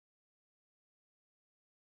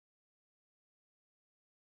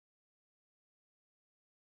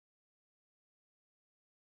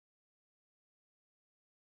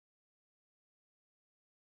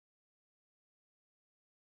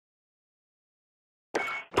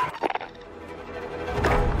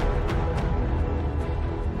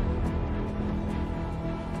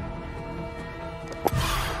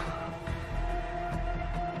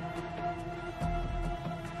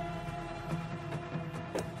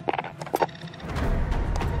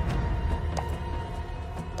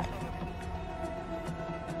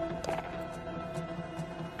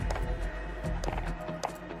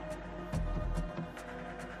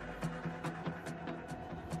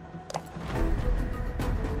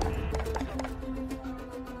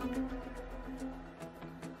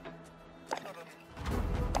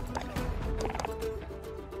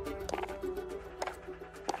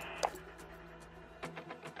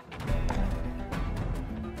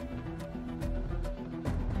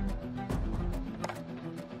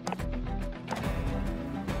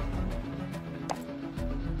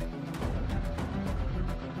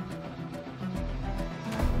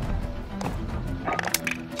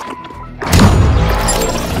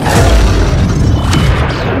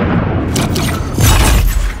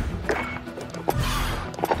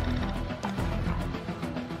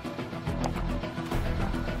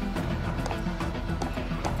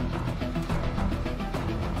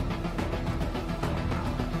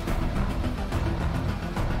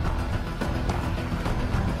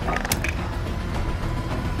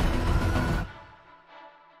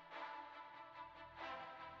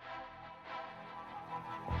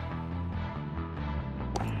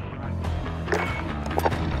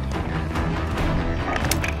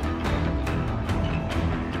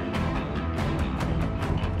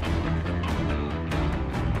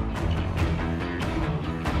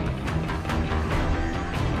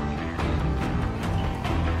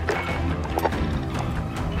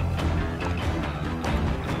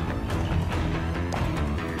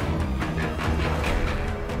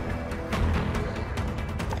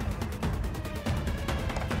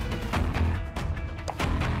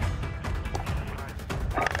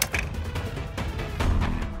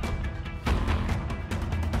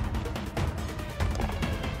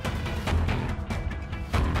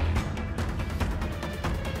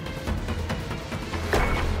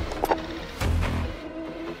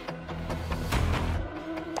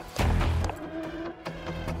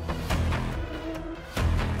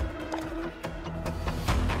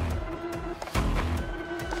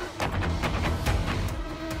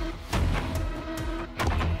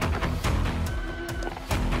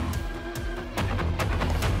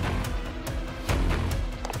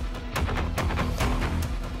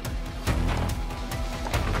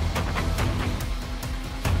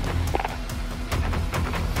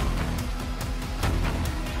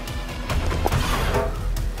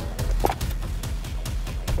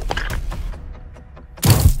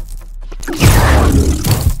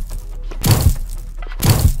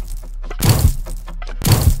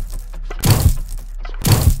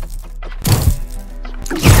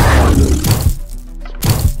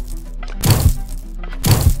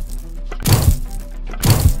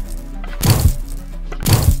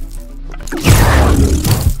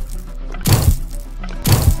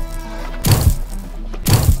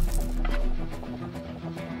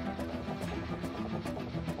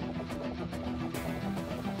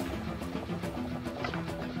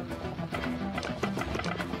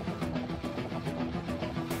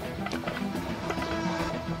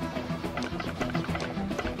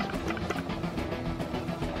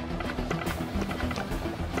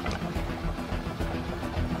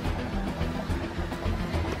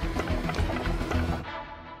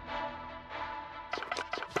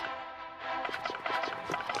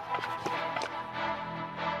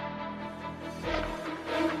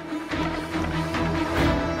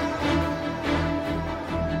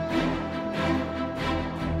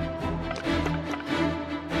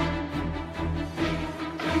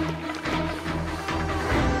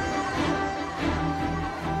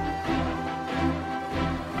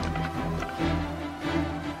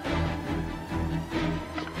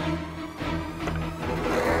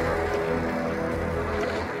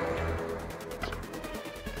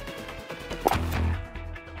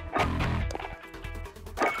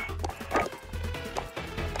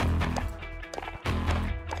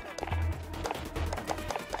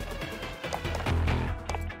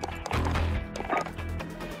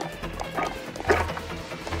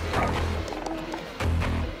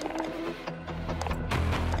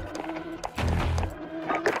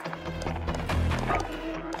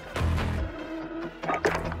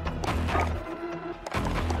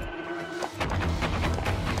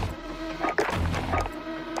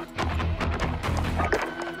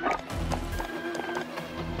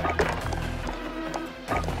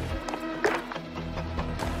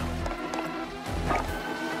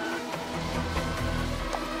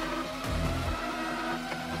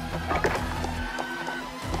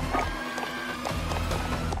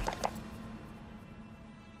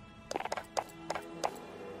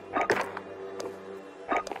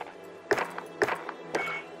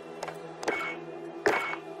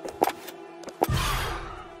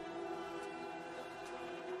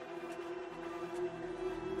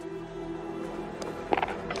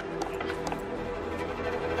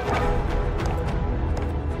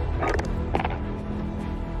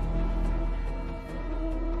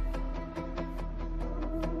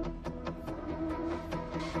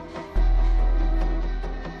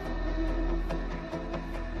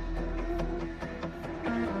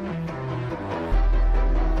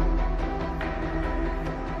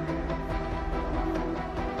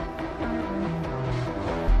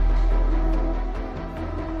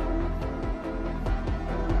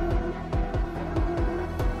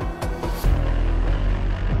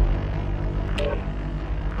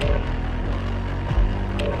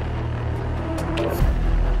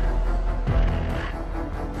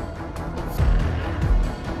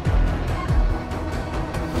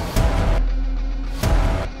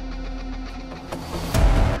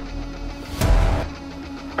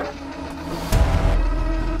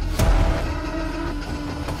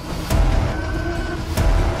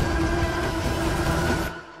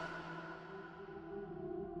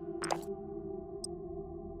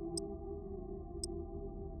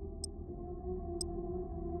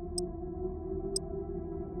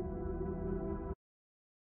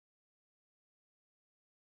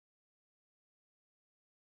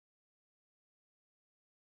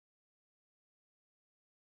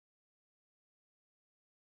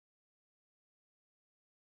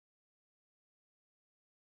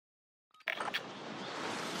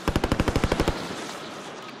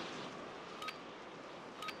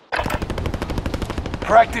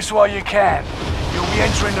Practice while you can. You'll be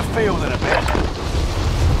entering the field in a bit.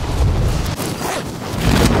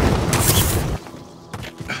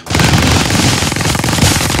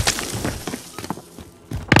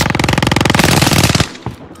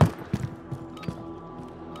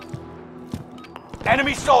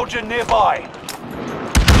 Enemy soldier nearby.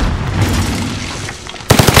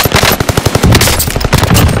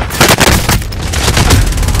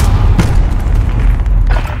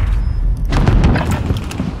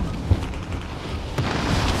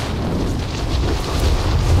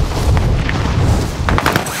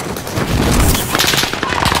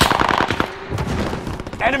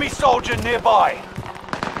 Enemy soldier nearby.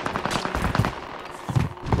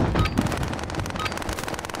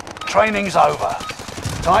 Training's over.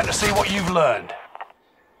 Time to see what you've learned.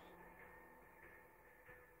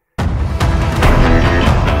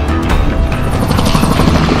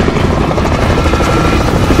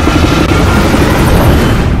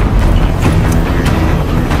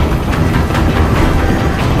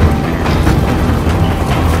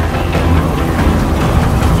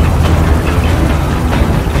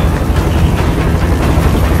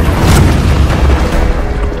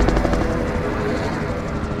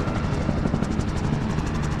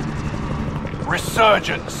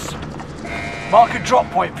 Resurgence. Mark a drop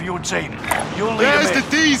point for your team. You'll lead There's them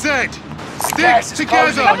the in. DZ! Gas Stick is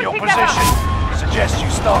closing together! on your position. Suggest you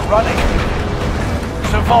start running.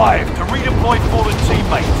 Survive to redeploy fallen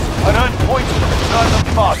teammates and earn points to return them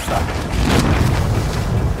faster.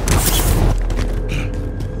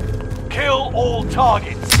 Kill all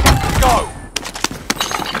targets. Go!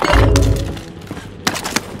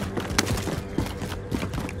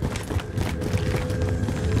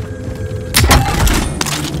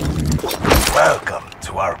 Welcome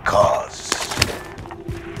to our cause.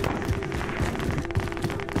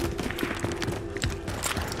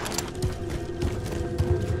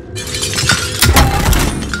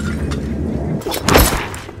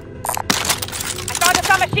 I found a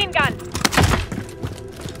submachine gun.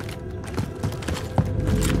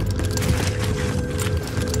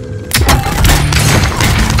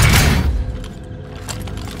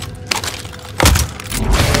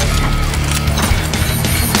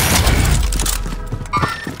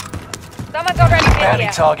 Someone's already been Bounty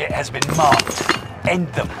here. target has been marked. End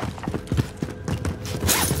them.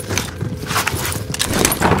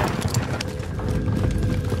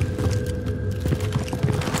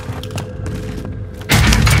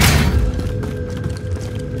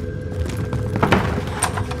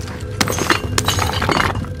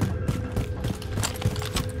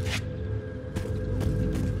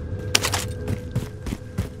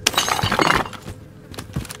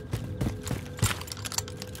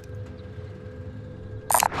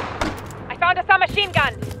 Found a submachine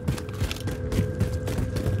gun.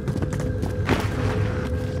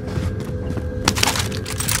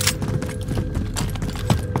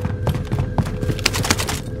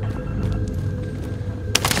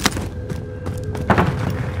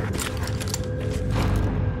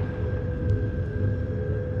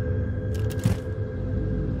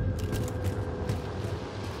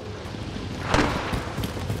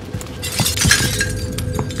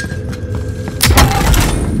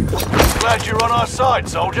 Glad you're on our side,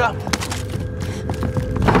 soldier.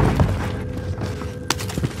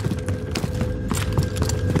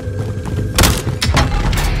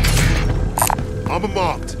 Armor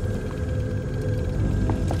marked.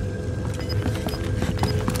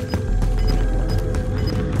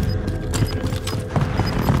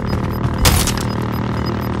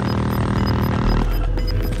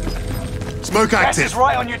 Smoke Gas active. is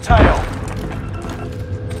right on your tail.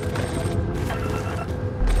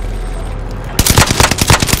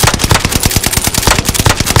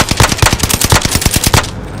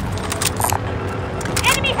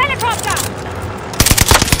 Enemy helicopter!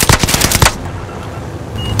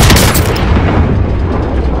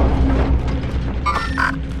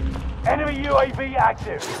 Enemy UAV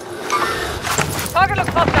active. Target looks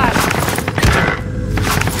hostile.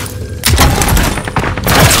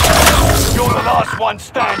 You're the last one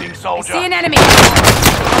standing, soldier. See an enemy.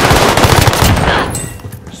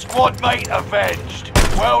 Squad mate avenged.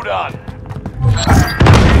 Well done.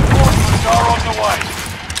 Reinforcements are on the way.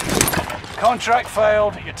 Contract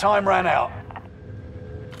failed. Your time ran out.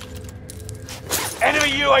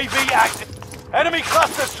 Enemy UAV active. Enemy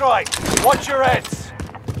cluster strike. Watch your heads.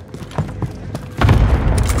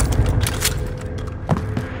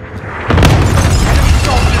 Enemy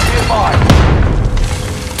soldiers nearby.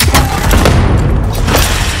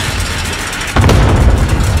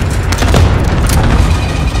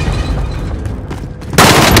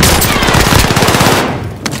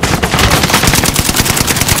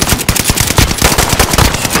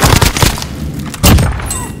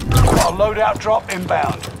 loadout drop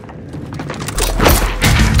inbound.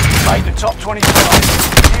 Made the top 25.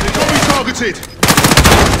 Got me targeted!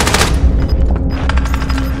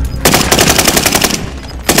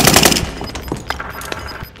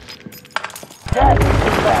 Gas is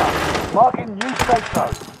inbound. Marking new safe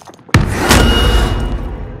zone.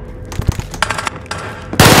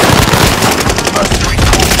 Mercenary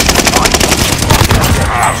forces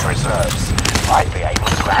house reserves. Might be able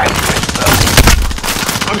to ambush them.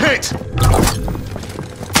 I'm hit!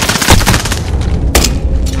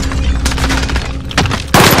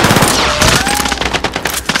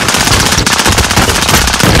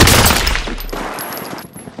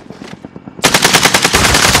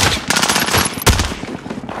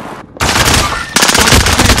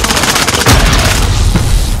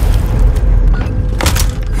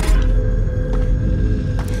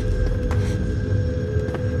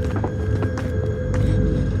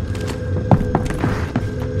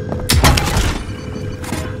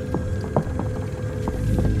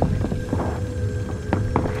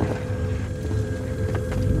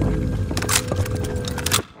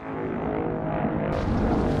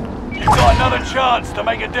 You've got another chance to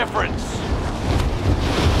make a difference.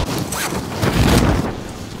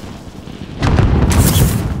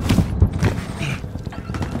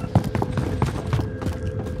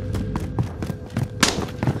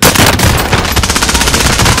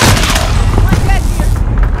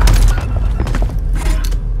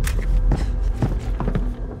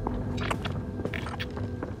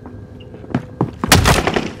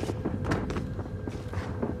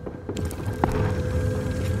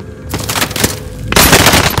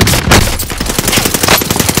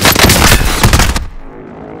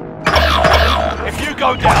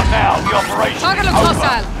 Go down now, the operation Target is looks over.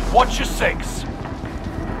 hostile. Watch your six.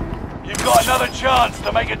 You've got another chance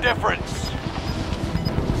to make a difference.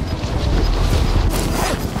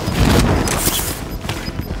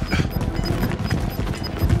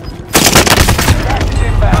 Gas is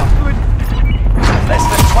inbound. Less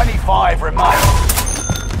than 25 remain.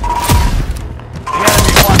 The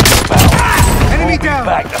enemy won the battle. Enemy We'll be down.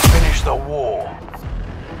 back to finish the war.